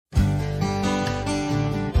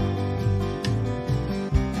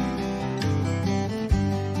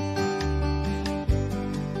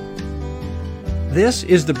This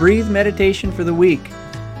is the Breathe Meditation for the week,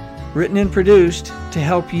 written and produced to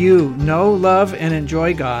help you know, love, and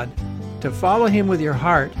enjoy God, to follow Him with your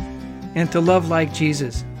heart, and to love like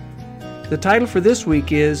Jesus. The title for this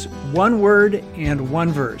week is One Word and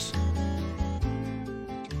One Verse.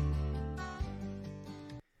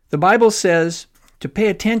 The Bible says to pay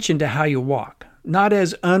attention to how you walk, not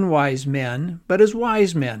as unwise men, but as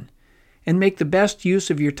wise men, and make the best use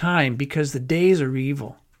of your time because the days are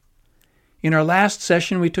evil. In our last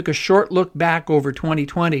session, we took a short look back over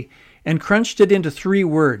 2020 and crunched it into 3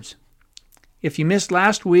 words. If you missed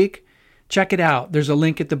last week, check it out. There's a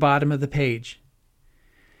link at the bottom of the page.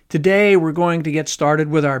 Today, we're going to get started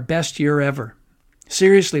with our best year ever.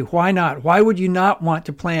 Seriously, why not? Why would you not want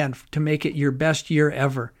to plan to make it your best year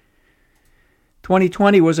ever?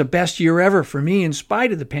 2020 was a best year ever for me in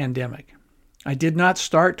spite of the pandemic. I did not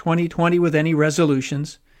start 2020 with any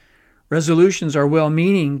resolutions. Resolutions are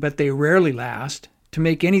well-meaning, but they rarely last. To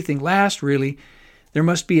make anything last, really, there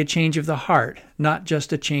must be a change of the heart, not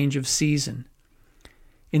just a change of season.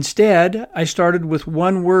 Instead, I started with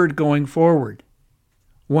one word going forward,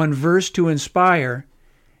 one verse to inspire,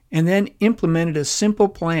 and then implemented a simple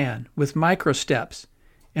plan with micro steps,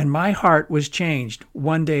 and my heart was changed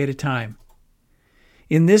one day at a time.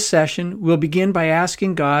 In this session, we'll begin by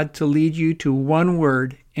asking God to lead you to one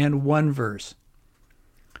word and one verse.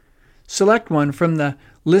 Select one from the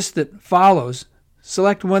list that follows.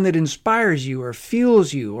 Select one that inspires you or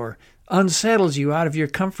fuels you or unsettles you out of your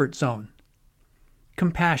comfort zone.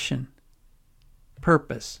 Compassion,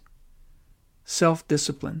 purpose,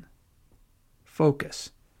 self-discipline,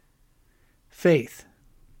 focus, faith,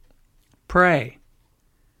 pray,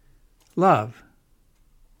 love,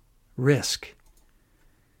 risk.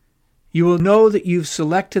 You will know that you've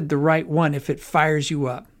selected the right one if it fires you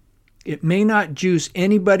up. It may not juice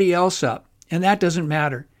anybody else up, and that doesn't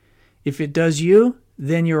matter. If it does you,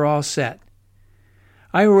 then you're all set.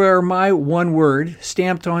 I wear my one word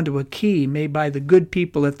stamped onto a key made by the good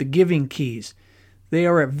people at the Giving Keys. They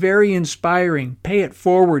are a very inspiring,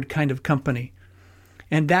 pay-it-forward kind of company.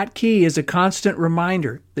 And that key is a constant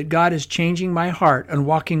reminder that God is changing my heart and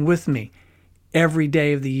walking with me every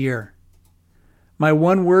day of the year. My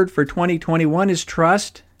one word for 2021 is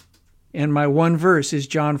trust, and my one verse is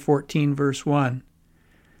John 14, verse 1.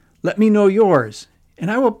 Let me know yours,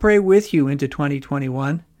 and I will pray with you into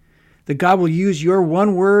 2021 that God will use your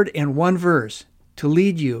one word and one verse to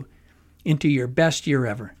lead you into your best year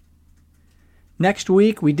ever. Next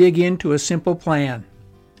week, we dig into a simple plan.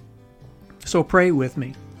 So pray with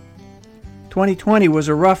me. 2020 was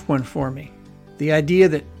a rough one for me. The idea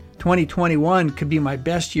that 2021 could be my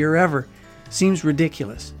best year ever seems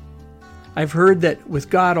ridiculous. I've heard that with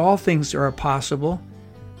God all things are possible,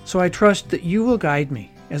 so I trust that you will guide me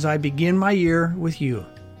as I begin my year with you.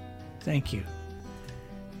 Thank you.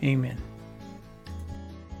 Amen.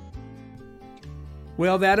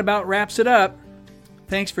 Well, that about wraps it up.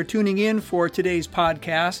 Thanks for tuning in for today's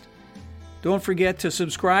podcast. Don't forget to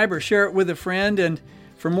subscribe or share it with a friend, and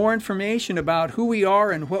for more information about who we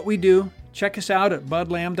are and what we do, check us out at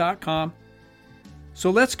budlam.com. So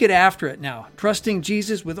let's get after it now, trusting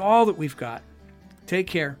Jesus with all that we've got. Take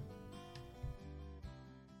care.